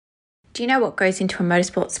Do you know what goes into a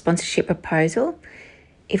motorsport sponsorship proposal?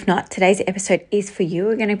 If not, today's episode is for you.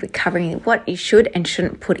 We're going to be covering what you should and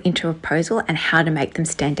shouldn't put into a proposal and how to make them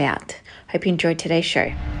stand out. Hope you enjoyed today's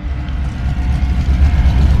show.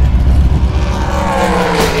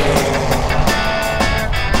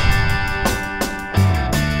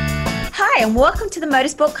 Hi, and welcome to the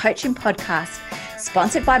Motorsport Coaching Podcast,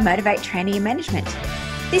 sponsored by Motivate Training and Management.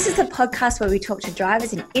 This is a podcast where we talk to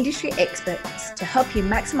drivers and industry experts to help you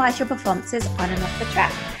maximize your performances on and off the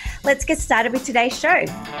track. Let's get started with today's show.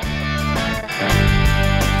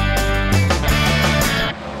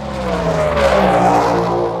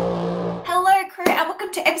 Hello, crew, and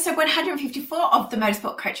welcome to episode 154 of the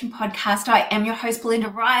Motorsport Coaching Podcast. I am your host, Belinda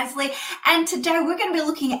Risley, and today we're going to be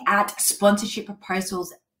looking at sponsorship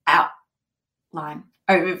proposals outline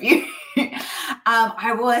overview.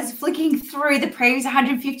 I was flicking through the previous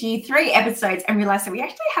 153 episodes and realized that we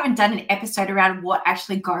actually haven't done an episode around what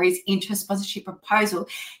actually goes into a sponsorship proposal,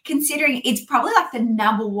 considering it's probably like the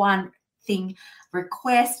number one thing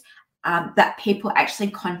request that people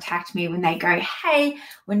actually contact me when they go, hey,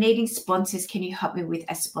 we're needing sponsors. Can you help me with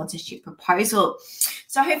a sponsorship proposal?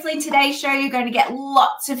 So hopefully in today's show, you're going to get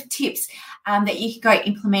lots of tips that you can go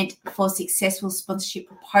implement for successful sponsorship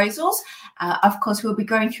proposals. Of course, we'll be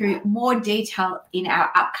going through more detail in our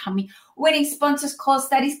upcoming Winning Sponsors course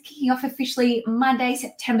that is kicking off officially Monday,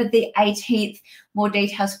 September the 18th. More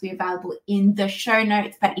details will be available in the show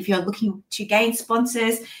notes. But if you're looking to gain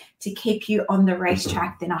sponsors to keep you on the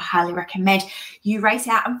racetrack, then I highly recommend you race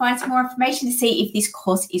out and find some more information to see if this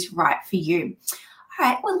course is right for you. All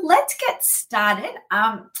right, well, let's get started.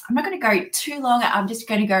 I'm not going to go too long. I'm just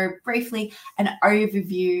going to go briefly an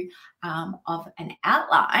overview of an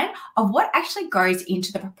outline of what actually goes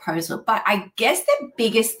into the proposal. But I guess the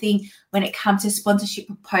biggest thing when it comes to sponsorship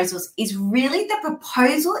proposals is really the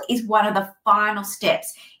proposal is one of the final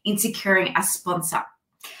steps in securing a sponsor.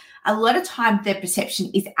 A lot of time the perception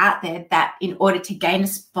is out there that in order to gain a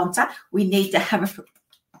sponsor, we need to have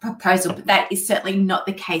a proposal, but that is certainly not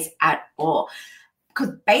the case at all.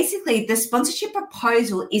 Because basically the sponsorship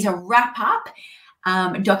proposal is a wrap-up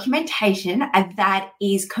documentation that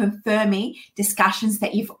is confirming discussions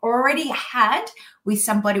that you've already had with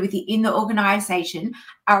somebody within the organization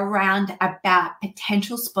around about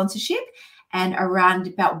potential sponsorship and around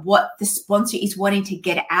about what the sponsor is wanting to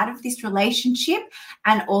get out of this relationship,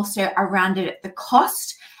 and also around it, the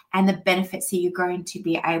cost and the benefits that you're going to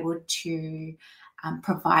be able to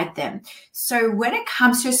provide them. So when it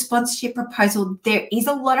comes to a sponsorship proposal, there is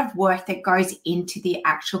a lot of work that goes into the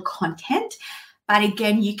actual content. But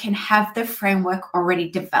again, you can have the framework already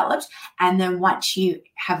developed. And then once you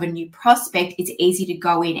have a new prospect, it's easy to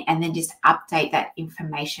go in and then just update that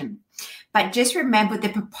information. But just remember, the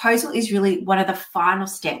proposal is really one of the final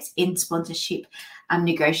steps in sponsorship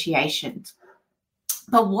negotiations.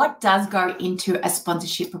 But what does go into a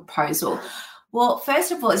sponsorship proposal? Well,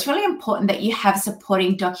 first of all, it's really important that you have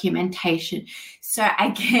supporting documentation. So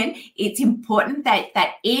again, it's important that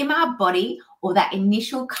that email body or that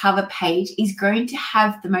initial cover page is going to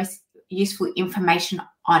have the most useful information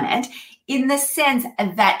on it, in the sense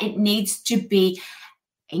that it needs to be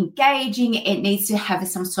engaging, it needs to have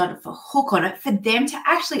some sort of a hook on it for them to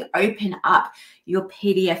actually open up your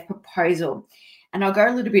PDF proposal. And I'll go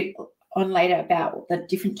a little bit on later about the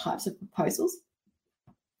different types of proposals.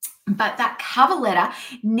 But that cover letter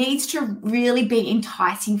needs to really be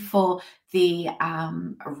enticing for the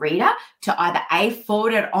reader to either A,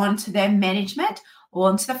 forward it on to their management or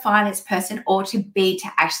onto the finance person, or to B, to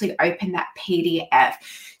actually open that PDF.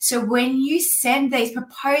 So when you send these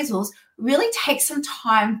proposals, really take some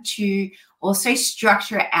time to also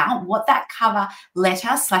structure out what that cover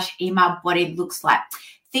letter / email body looks like.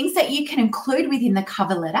 Things that you can include within the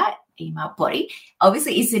cover letter email body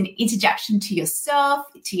obviously is an introduction to yourself,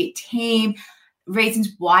 to your team,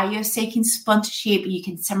 reasons why you're seeking sponsorship. You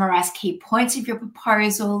can summarize key points of your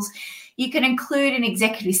proposals. You can include an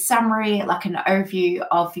executive summary, like an overview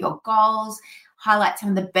of your goals, highlight some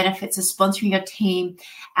of the benefits of sponsoring your team,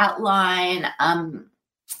 outline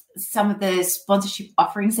some of the sponsorship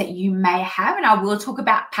offerings that you may have. And I will talk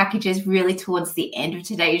about packages really towards the end of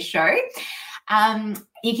today's show.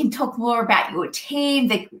 You can talk more about your team,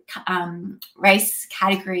 the race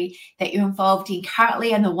category that you're involved in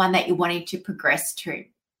currently, and the one that you're wanting to progress to.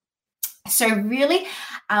 So really,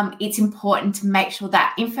 it's important to make sure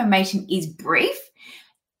that information is brief.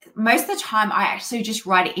 Most of the time, I actually just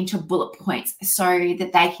write it into bullet points so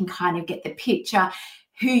that they can kind of get the picture,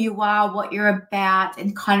 who you are, what you're about,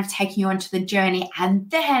 and kind of taking you onto the journey, and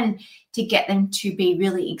then to get them to be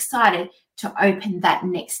really excited to open that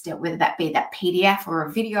next step, whether that be that PDF or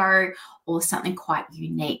a video or something quite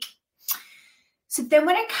unique. So then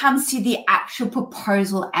when it comes to the actual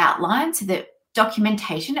proposal outline, so the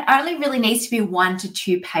documentation, it only really needs to be 1 to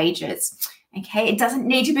 2 pages. Okay, it doesn't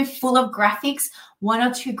need to be full of graphics. 1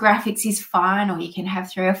 or 2 graphics is fine, or you can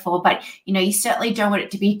have 3 or 4, but you certainly don't want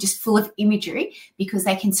it to be just full of imagery, because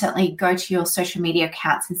they can certainly go to your social media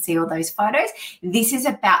accounts and see all those photos. This is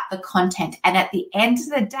about the content. And at the end of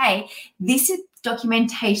the day, this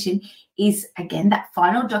documentation is, again, that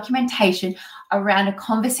final documentation around a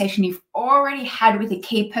conversation you've already had with the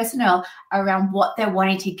key personnel around what they're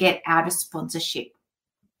wanting to get out of sponsorship.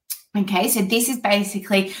 Okay, so this is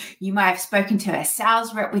basically, you might have spoken to a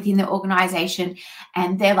sales rep within the organization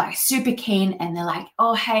and they're like super keen and they're like,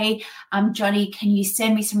 oh, hey, Johnny, can you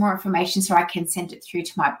send me some more information so I can send it through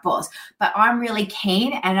to my boss? But I'm really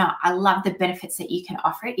keen and I love the benefits that you can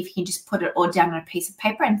offer it. If you can just put it all down on a piece of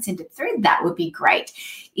paper and send it through, that would be great,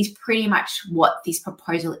 is pretty much what this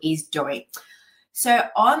proposal is doing. So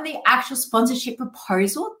on the actual sponsorship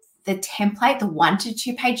proposal, the template, the 1 to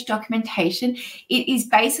 2 page documentation, it is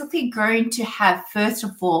basically going to have, first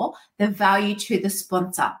of all, the value to the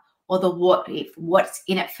sponsor, or the what's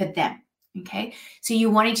in it for them. Okay, so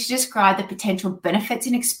you wanted to describe the potential benefits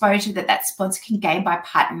and exposure that sponsor can gain by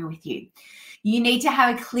partnering with you. You need to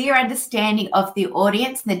have a clear understanding of the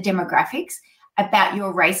audience and the demographics about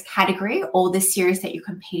your race category or the series that you're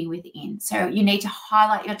competing within. So you need to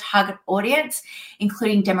highlight your target audience,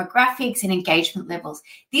 including demographics and engagement levels.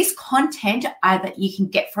 This content either you can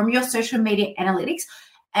get from your social media analytics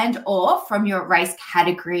and or from your race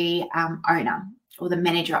category owner or the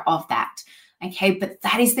manager of that. Okay, but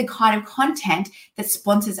that is the kind of content that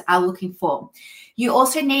sponsors are looking for. You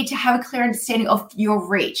also need to have a clear understanding of your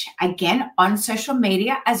reach, again, on social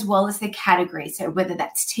media as well as the category. So whether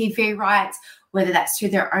that's TV rights, whether that's through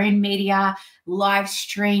their own media, live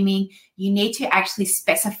streaming, you need to actually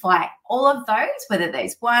specify all of those, whether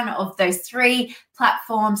there's one of those 3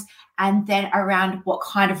 platforms, and then around what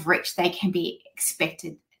kind of reach they can be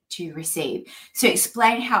expected to receive. So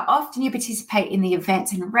explain how often you participate in the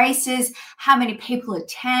events and races, how many people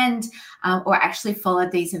attend or actually follow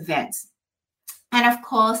these events. And of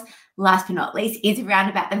course, last but not least, is around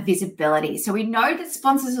about the visibility. So we know that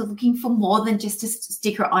sponsors are looking for more than just a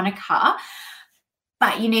sticker on a car,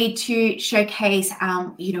 but you need to showcase,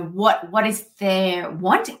 what is their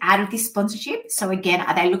want out of this sponsorship. So again,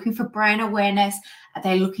 are they looking for brand awareness? Are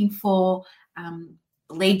they looking for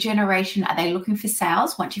lead generation? Are they looking for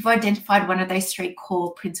sales? Once you've identified one of those 3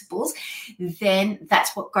 core principles, then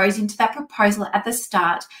that's what goes into that proposal at the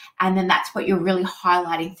start. And then that's what you're really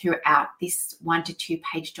highlighting throughout this 1 to 2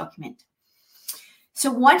 page document.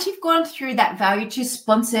 So once you've gone through that value to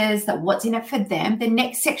sponsors, that what's in it for them, the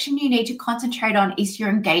next section you need to concentrate on is your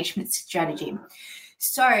engagement strategy.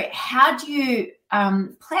 So how do you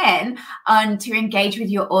plan on to engage with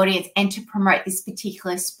your audience and to promote this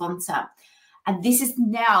particular sponsor? And this is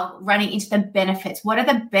now running into the benefits. What are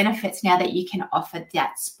the benefits now that you can offer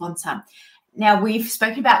that sponsor? Now, we've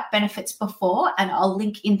spoken about benefits before, and I'll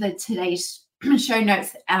link in today's show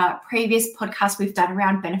notes our previous podcast we've done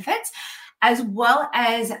around benefits, as well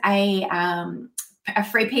as a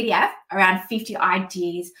free PDF around 50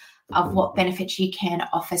 ideas of what benefits you can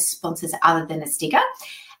offer sponsors other than a sticker.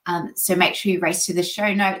 So make sure you race to the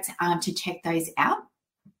show notes to check those out.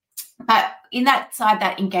 But in that side,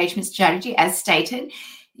 that engagement strategy, as stated,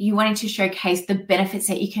 you wanted to showcase the benefits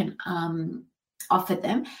that you can offer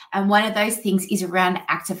them. And one of those things is around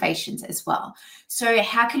activations as well. So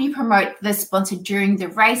how can you promote the sponsor during the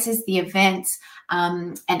races, the events,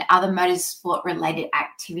 and other motorsport related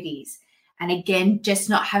activities? And again, just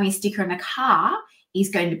not having a sticker on a car is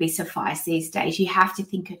going to be suffice these days. You have to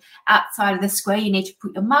think outside of the square. You need to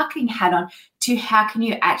put your marketing hat on to how can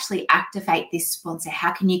you actually activate this sponsor?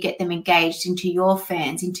 How can you get them engaged into your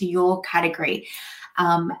fans, into your category?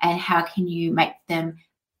 And how can you make them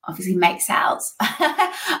obviously make sales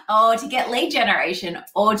or to get lead generation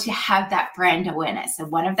or to have that brand awareness? So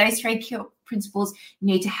one of those 3 key principles, you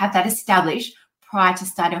need to have that established prior to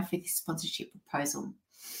starting off with this sponsorship proposal.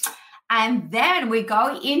 And then we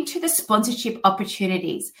go into the sponsorship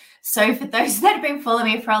opportunities. So for those that have been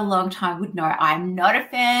following me for a long time would know I'm not a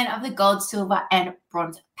fan of the gold, silver, and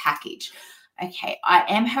bronze package. Okay, I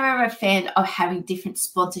am, however, a fan of having different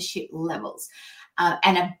sponsorship levels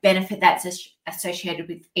and a benefit that's associated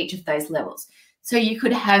with each of those levels. So you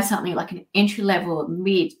could have something like an entry level,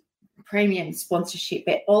 mid, premium sponsorship,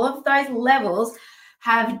 but all of those levels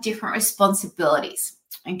have different responsibilities.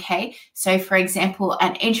 Okay, so for example,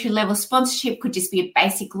 an entry-level sponsorship could just be a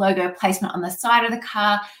basic logo placement on the side of the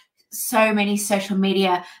car, so many social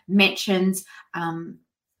media mentions,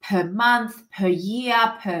 per month, per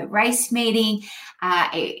year, per race meeting.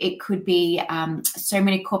 It could be so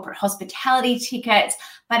many corporate hospitality tickets.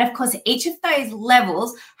 But of course, each of those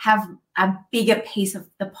levels have a bigger piece of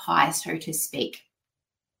the pie, so to speak.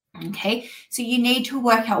 Okay, so you need to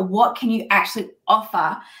work out what can you actually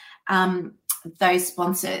offer those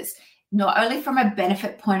sponsors, not only from a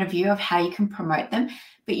benefit point of view of how you can promote them,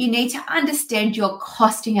 but you need to understand your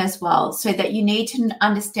costing as well, so that you need to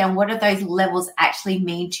understand what do those levels actually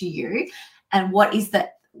mean to you, and what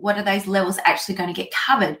are those levels actually going to get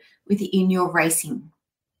covered within your racing.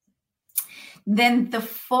 Then the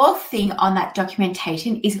fourth thing on that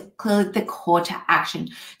documentation is clearly the call to action.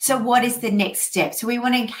 So what is the next step? So we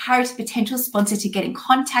want to encourage the potential sponsor to get in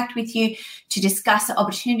contact with you to discuss the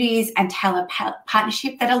opportunities and tailor a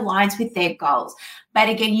partnership that aligns with their goals. But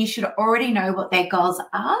again, you should already know what their goals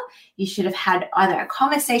are. You should have had either a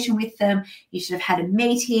conversation with them, you should have had a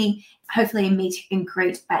meeting, hopefully a meet and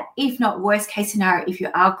greet. But if not, worst case scenario, if you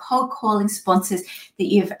are cold calling sponsors, that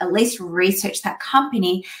you've at least researched that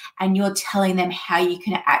company and you're telling them how you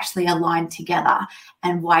can actually align together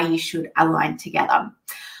and why you should align together.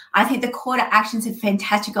 I think the call to action is a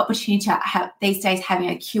fantastic opportunity to have these days, having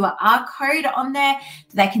a QR code on there.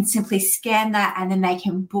 They can simply scan that and then they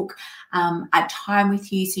can book a time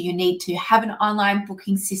with you. So you need to have an online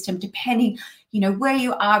booking system depending, where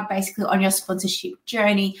you are basically on your sponsorship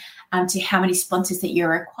journey, to how many sponsors that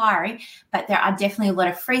you're acquiring. But there are definitely a lot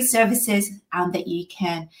of free services that you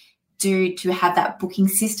can do to have that booking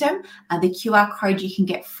system. The QR code you can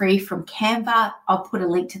get free from Canva. I'll put a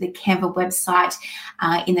link to the Canva website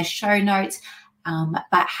in the show notes.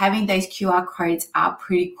 But having those QR codes are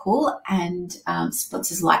pretty cool, and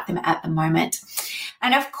sponsors like them at the moment.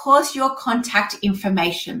 And of course, your contact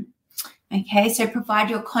information. Okay, so provide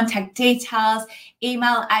your contact details,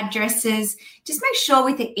 email addresses. Just make sure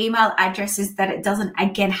with the email addresses that it doesn't,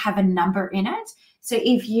 again, have a number in it. So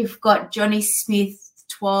if you've got Johnny Smith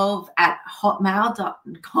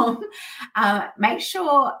 12@hotmail.com, make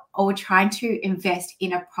sure, or trying to invest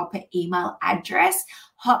in a proper email address.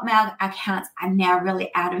 Hotmail accounts are now really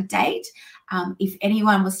out of date. If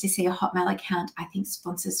anyone was to see a Hotmail account, I think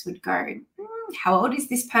sponsors would go, how old is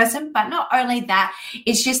this person? But not only that,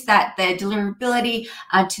 it's just that the deliverability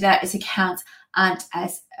to those accounts aren't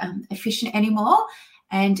as efficient anymore.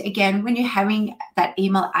 And again, when you're having that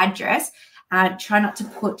email address, try not to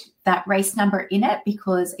put that race number in it,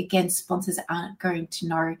 because again, sponsors aren't going to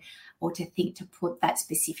know or to think to put that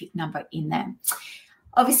specific number in there.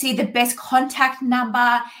 Obviously, the best contact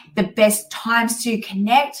number, the best times to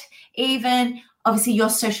connect, even obviously your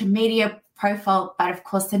social media profile, but of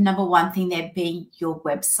course the number one thing there being your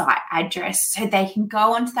website address, so they can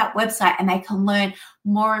go onto that website and they can learn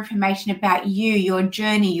more information about you, your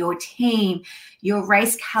journey, your team, your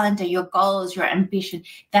race calendar, your goals, your ambition.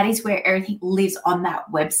 That is where everything lives on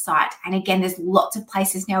that website. And again, there's lots of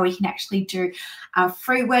places now we can actually do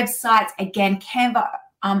free websites. Again, Canva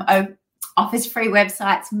offers free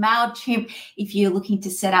websites. MailChimp, if you're looking to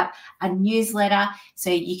set up a newsletter, so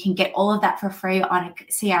you can get all of that for free on a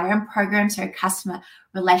CRM program, so a customer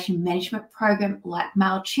relation management program like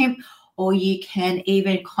MailChimp, or you can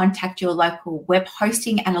even contact your local web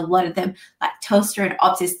hosting, and a lot of them, like Telstra and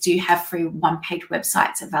Optus, do have free one-page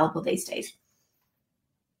websites available these days.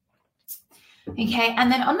 Okay, and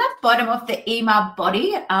then on the bottom of the email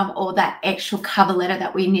body, or that actual cover letter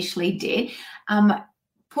that we initially did,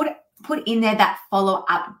 put in there that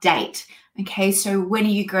follow-up date. Okay, so when are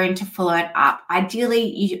you going to follow it up? Ideally,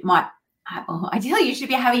 you should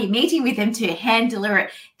be having a meeting with them to hand deliver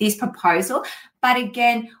this proposal. But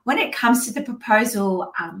again, when it comes to the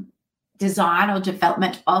proposal design or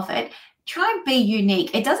development of it, try and be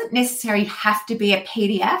unique. It doesn't necessarily have to be a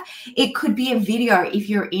PDF. It could be a video if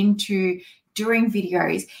you're into doing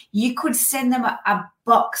videos. You could send them a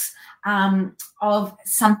box of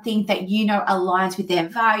something that aligns with their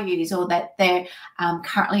values, or that they're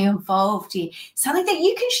currently involved in, something that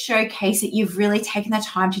you can showcase that you've really taken the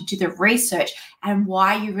time to do the research and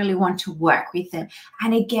why you really want to work with them.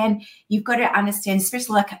 And again, you've got to understand,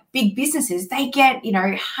 especially like big businesses, they get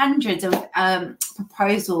hundreds of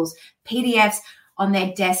proposals, PDFs on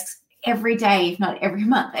their desks every day, if not every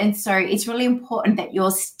month. And so it's really important that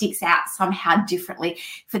yours sticks out somehow differently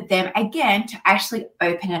for them, again, to actually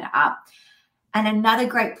open it up. And another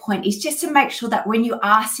great point is just to make sure that when you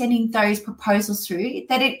are sending those proposals through,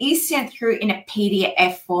 that it is sent through in a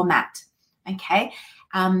PDF format, okay?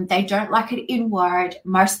 They don't like it in Word.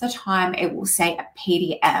 Most of the time it will say a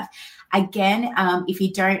PDF. Again, if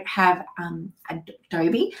you don't have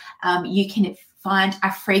Adobe, you can find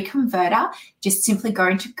a free converter. Just simply go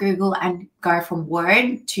into Google and go from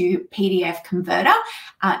Word to PDF converter.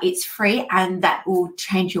 It's free, and that will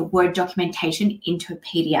change your Word documentation into a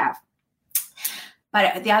PDF.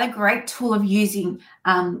 But the other great tool of using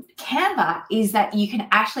Canva is that you can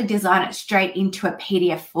actually design it straight into a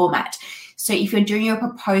PDF format. So if you're doing your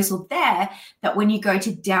proposal there, that when you go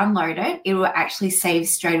to download it, it will actually save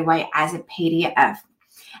straight away as a PDF.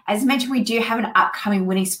 As mentioned, we do have an upcoming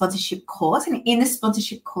winning sponsorship course. And in the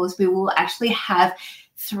sponsorship course, we will actually have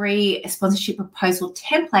 3 sponsorship proposal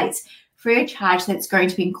templates free of charge that's going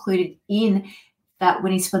to be included in that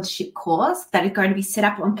winning sponsorship course that is going to be set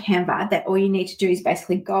up on Canva, that all you need to do is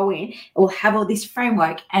basically go in. It will have all this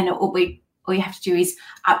framework, and it will be, all you have to do is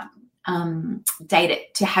update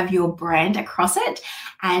it to have your brand across it,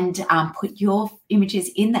 and put your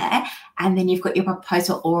images in there, and then you've got your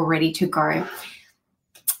proposal all ready to go.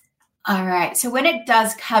 All right, so when it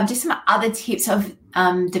does come, just some other tips of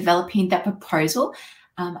developing that proposal.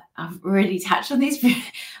 I've already touched on this,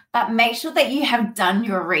 but make sure that you have done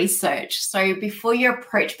your research. So before you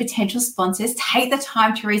approach potential sponsors, take the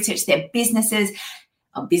time to research their businesses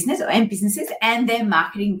and their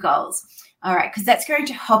marketing goals. All right, because that's going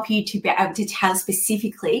to help you to be able to tell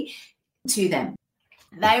specifically to them.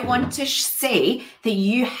 They want to see that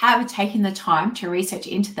you have taken the time to research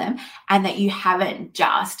into them, and that you haven't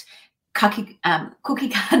just cookie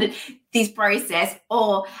cutted this process,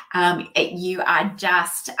 or you are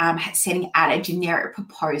just sending out a generic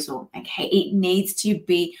proposal. Okay, it needs to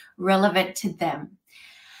be relevant to them.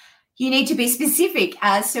 You need to be specific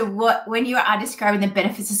as to when you are describing the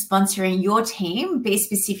benefits of sponsoring your team, be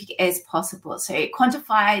specific as possible. So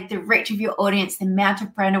quantify the reach of your audience, the amount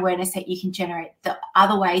of brand awareness that you can generate, the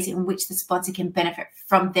other ways in which the sponsor can benefit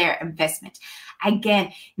from their investment.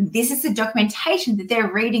 Again, this is the documentation that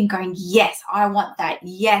they're reading going, yes, I want that.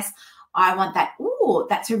 Yes, I want that. Ooh,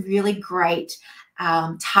 that's a really great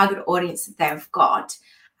target audience that they've got.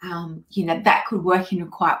 That could work in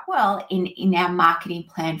quite well in our marketing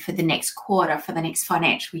plan for the next quarter, for the next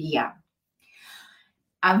financial year.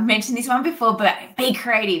 I've mentioned this one before, but be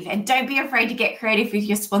creative, and don't be afraid to get creative with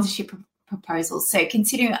your sponsorship proposals. So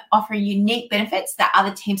considering offering unique benefits that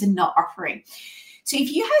other teams are not offering. So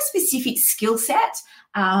if you have a specific skill set,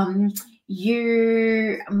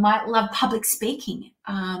 you might love public speaking.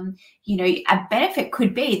 A benefit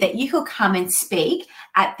could be that you could come and speak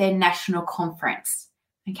at their national conference.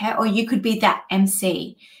 Okay, or you could be that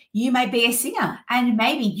MC. You may be a singer, and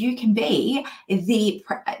maybe you can be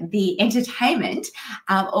the entertainment,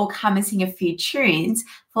 or come and sing a few tunes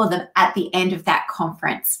for them at the end of that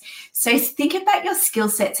conference. So think about your skill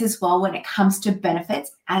sets as well when it comes to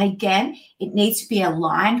benefits. And again, it needs to be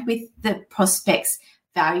aligned with the prospect's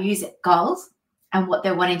values, goals, and what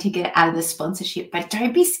they're wanting to get out of the sponsorship. But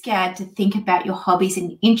don't be scared to think about your hobbies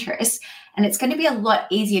and interests. And it's going to be a lot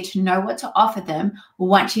easier to know what to offer them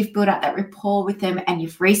once you've built up that rapport with them and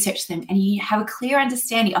you've researched them and you have a clear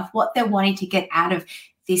understanding of what they're wanting to get out of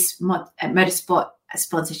this motorsport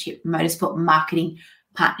sponsorship, motorsport marketing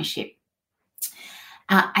partnership.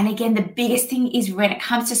 And again, the biggest thing is when it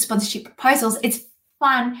comes to sponsorship proposals, it's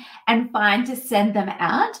fun and fine to send them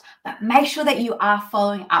out, but make sure that you are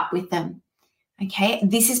following up with them. Okay,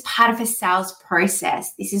 this is part of a sales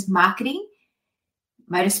process. This is marketing,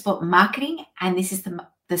 motorsport marketing, and this is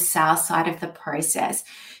the sales side of the process.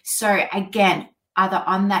 So again, either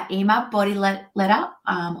on that email body letter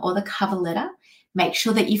or the cover letter, make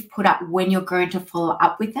sure that you've put up when you're going to follow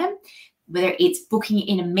up with them, whether it's booking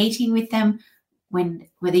in a meeting with them,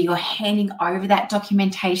 whether you're handing over that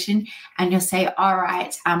documentation and you'll say, all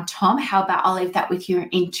right, Tom, how about I'll leave that with you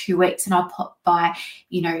in 2 weeks and I'll pop by,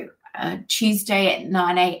 Tuesday at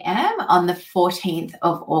 9 a.m. on the 14th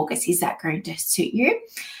of August. Is that going to suit you?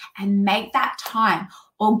 And make that time,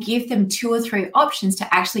 or give them 2 or 3 options to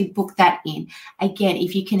actually book that in. Again,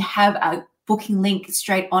 if you can have a booking link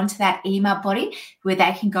straight onto that email body where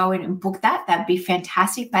they can go in and book that, that'd be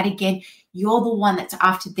fantastic. But again, you're the one that's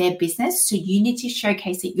after their business, so you need to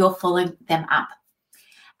showcase that you're following them up.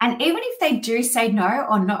 And even if they do say no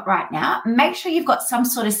or not right now, make sure you've got some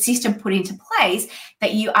sort of system put into place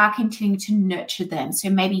that you are continuing to nurture them. So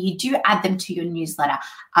maybe you do add them to your newsletter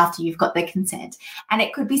after you've got their consent. And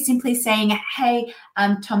it could be simply saying, hey,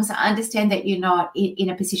 Thomas, I understand that you're not in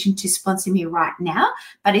a position to sponsor me right now,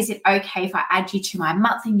 but is it okay if I add you to my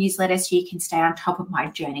monthly newsletter so you can stay on top of my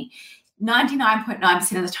journey?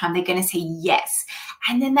 99.9% of the time, they're going to say yes.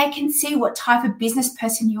 And then they can see what type of business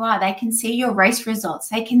person you are. They can see your race results.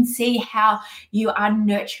 They can see how you are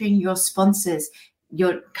nurturing your sponsors.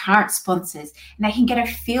 your current sponsors, and they can get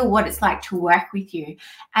a feel what it's like to work with you.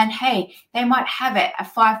 And hey, they might have a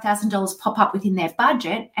 $5,000 pop up within their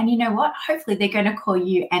budget, and you know what? Hopefully they're going to call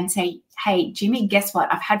you and say, hey, Jimmy, guess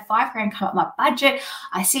what? I've had $5,000 come up my budget.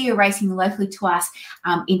 I see you're racing locally to us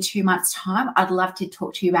in 2 months' time. I'd love to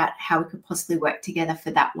talk to you about how we could possibly work together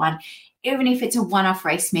for that one, even if it's a one-off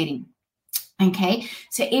race meeting. Okay,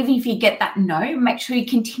 so even if you get that no, make sure you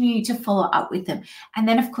continue to follow up with them. And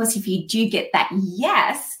then, of course, if you do get that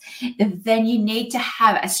yes, then you need to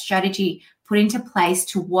have a strategy put into place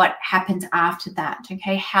to what happens after that.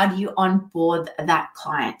 Okay, how do you onboard that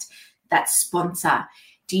client, that sponsor?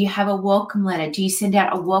 Do you have a welcome letter? Do you send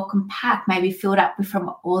out a welcome pack, maybe filled up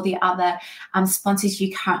from all the other sponsors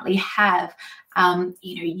you currently have?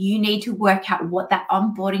 You need to work out what that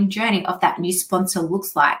onboarding journey of that new sponsor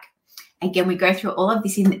looks like. Again, we go through all of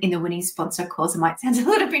this in the winning sponsor course. It might sound a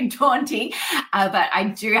little bit daunting, but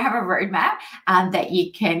I do have a roadmap that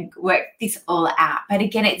you can work this all out. But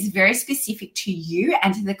again, it's very specific to you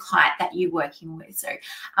and to the client that you're working with. So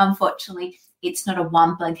unfortunately, it's not a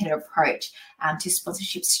one blanket approach to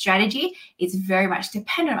sponsorship strategy. It's very much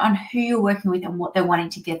dependent on who you're working with and what they're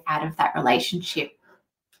wanting to get out of that relationship.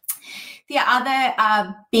 The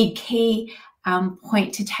other big key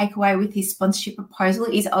point to take away with this sponsorship proposal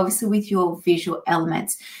is obviously with your visual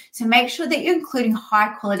elements. So make sure that you're including high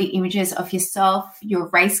quality images of yourself, your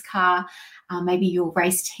race car, maybe your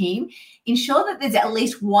race team. Ensure that there's at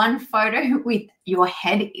least one photo with your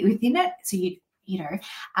head within it. So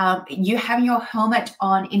you having your helmet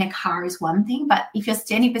on in a car is one thing, but if you're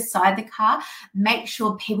standing beside the car, make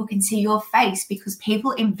sure people can see your face, because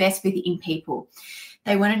people invest within people.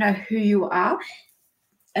 They want to know who you are,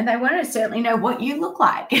 and they want to certainly know what you look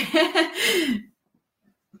like.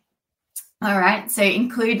 All right, so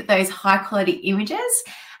include those high quality images.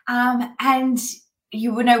 And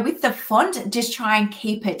you will know with the font, just try and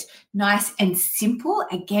keep it nice and simple.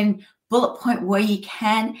 Again, bullet point where you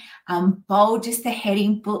can, bold just the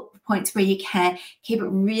heading, bullet points where you can. Keep it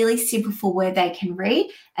really simple for where they can read.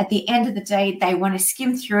 At the end of the day, they want to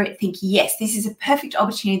skim through it, think, yes, this is a perfect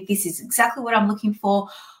opportunity. This is exactly what I'm looking for.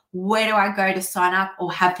 Where do I go to sign up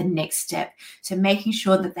or have the next step? So making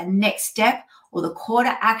sure that the next step or the call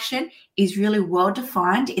to action is really well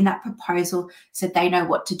defined in that proposal so they know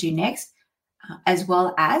what to do next, as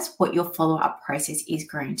well as what your follow-up process is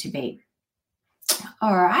going to be.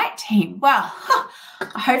 All right, team. Well,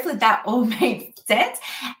 hopefully that all made sense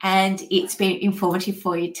and it's been informative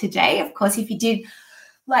for you today. Of course, if you did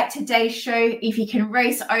like today's show, if you can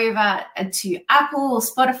race over to Apple or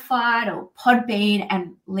Spotify or Podbean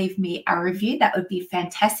and leave me a review, that would be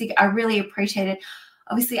fantastic. I really appreciate it.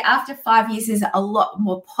 Obviously, after 5 years, there's a lot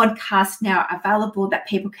more podcasts now available that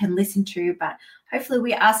people can listen to, but hopefully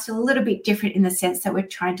we are still a little bit different in the sense that we're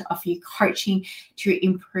trying to offer you coaching to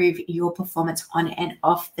improve your performance on and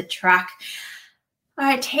off the track. All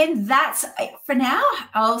right, Tim, that's it for now.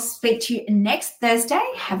 I'll speak to you next Thursday.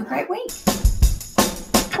 Have a great week.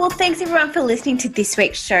 Well, thanks everyone for listening to this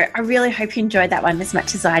week's show. I really hope you enjoyed that one as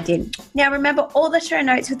much as I did. Now, remember, all the show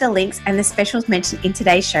notes with the links and the specials mentioned in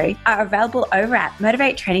today's show are available over at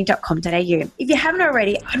motivatetraining.com.au. If you haven't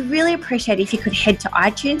already, I'd really appreciate it if you could head to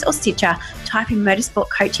iTunes or Stitcher, type in Motorsport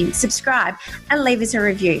Coaching, subscribe, and leave us a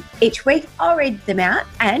review. Each week, I'll read them out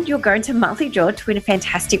and you'll go into a monthly draw to win a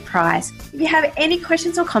fantastic prize. If you have any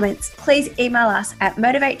questions or comments, please email us at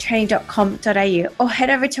motivatetraining.com.au or head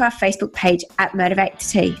over to our Facebook page at Motivate to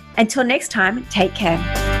Tea. Until next time, take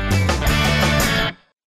care.